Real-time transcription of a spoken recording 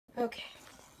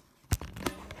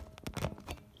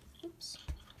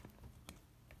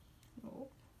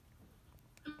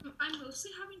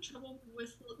mostly having trouble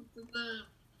with the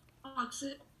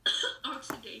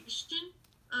oxidation.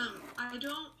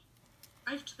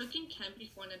 I've taken Chem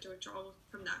before and had to withdraw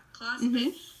from that class,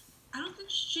 but I don't think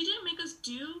she didn't make us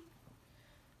do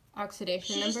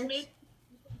oxidation numbers.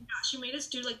 She made us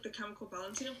do like the chemical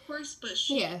balancing, of course, but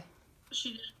she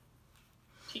didn't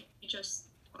teach us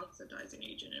oxidizing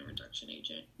agent and reduction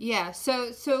agent. Yeah,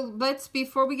 so let's,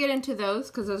 before we get into those,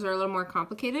 because those are a little more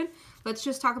complicated, let's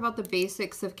just talk about the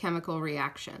basics of chemical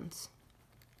reactions.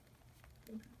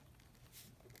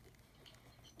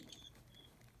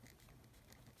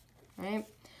 Right?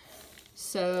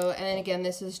 So, and then again,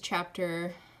 this is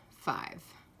chapter 5,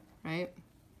 right?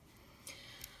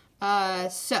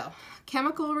 So,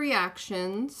 chemical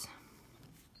reactions,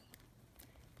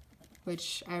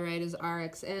 which I write as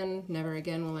RXN, never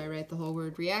again will I write the whole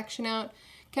word reaction out.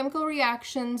 Chemical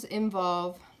reactions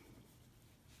involve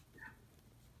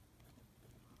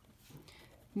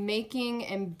making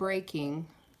and breaking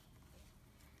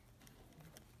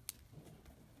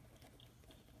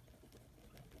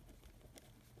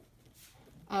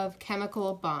of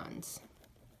chemical bonds.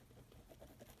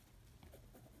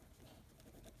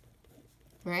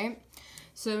 Right?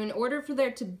 So in order for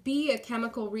there to be a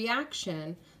chemical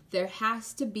reaction, there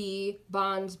has to be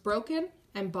bonds broken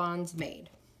and bonds made,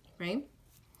 right?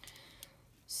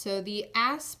 So the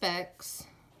aspects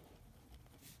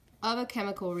of a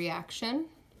chemical reaction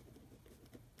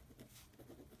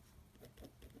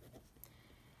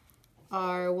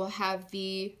are, we'll have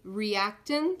the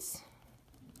reactants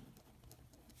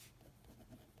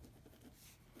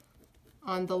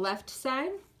on the left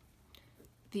side,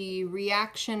 the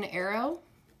reaction arrow,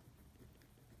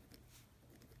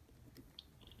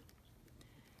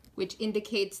 which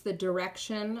indicates the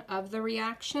direction of the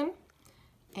reaction,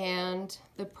 and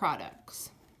the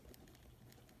products.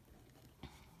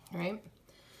 Right?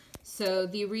 So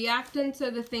the reactants are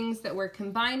the things that we're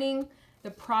combining,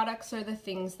 the products are the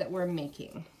things that we're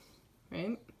making.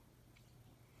 Right?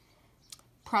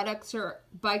 Products are,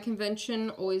 by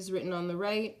convention, always written on the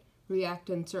right,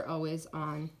 reactants are always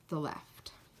on the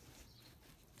left.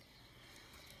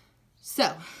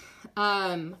 So,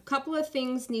 a couple of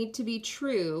things need to be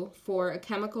true for a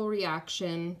chemical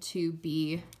reaction to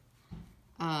be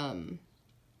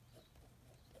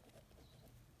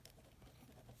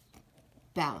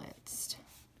balanced.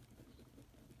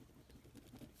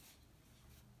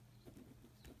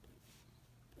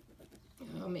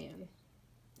 Oh man,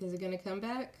 is it going to come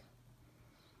back?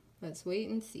 Let's wait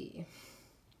and see.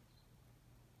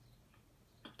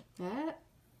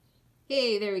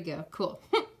 Hey, there we go. Cool.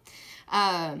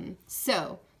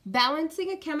 So,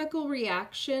 balancing a chemical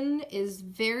reaction is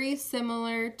very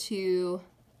similar to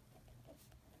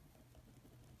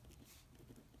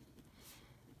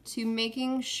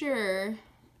making sure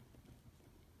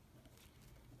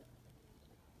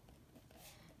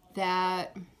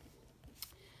that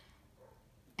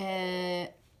an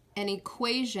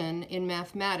equation in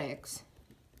mathematics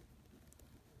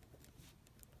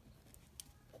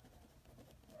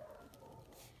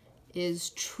is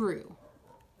true,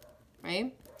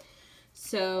 right?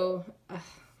 So,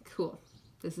 cool.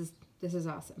 This is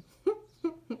awesome.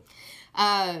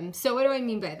 So what do I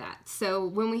mean by that? So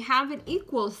when we have an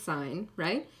equal sign,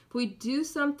 right? If we do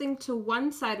something to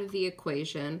one side of the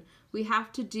equation, we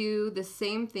have to do the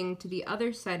same thing to the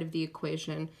other side of the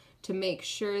equation to make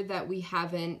sure that we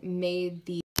haven't made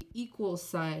the equal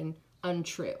sign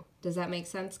untrue. Does that make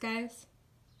sense, guys?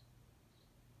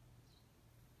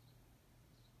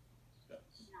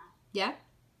 Yeah?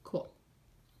 Cool.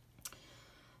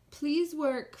 Please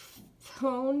work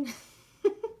phone.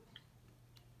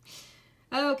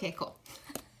 Okay, cool.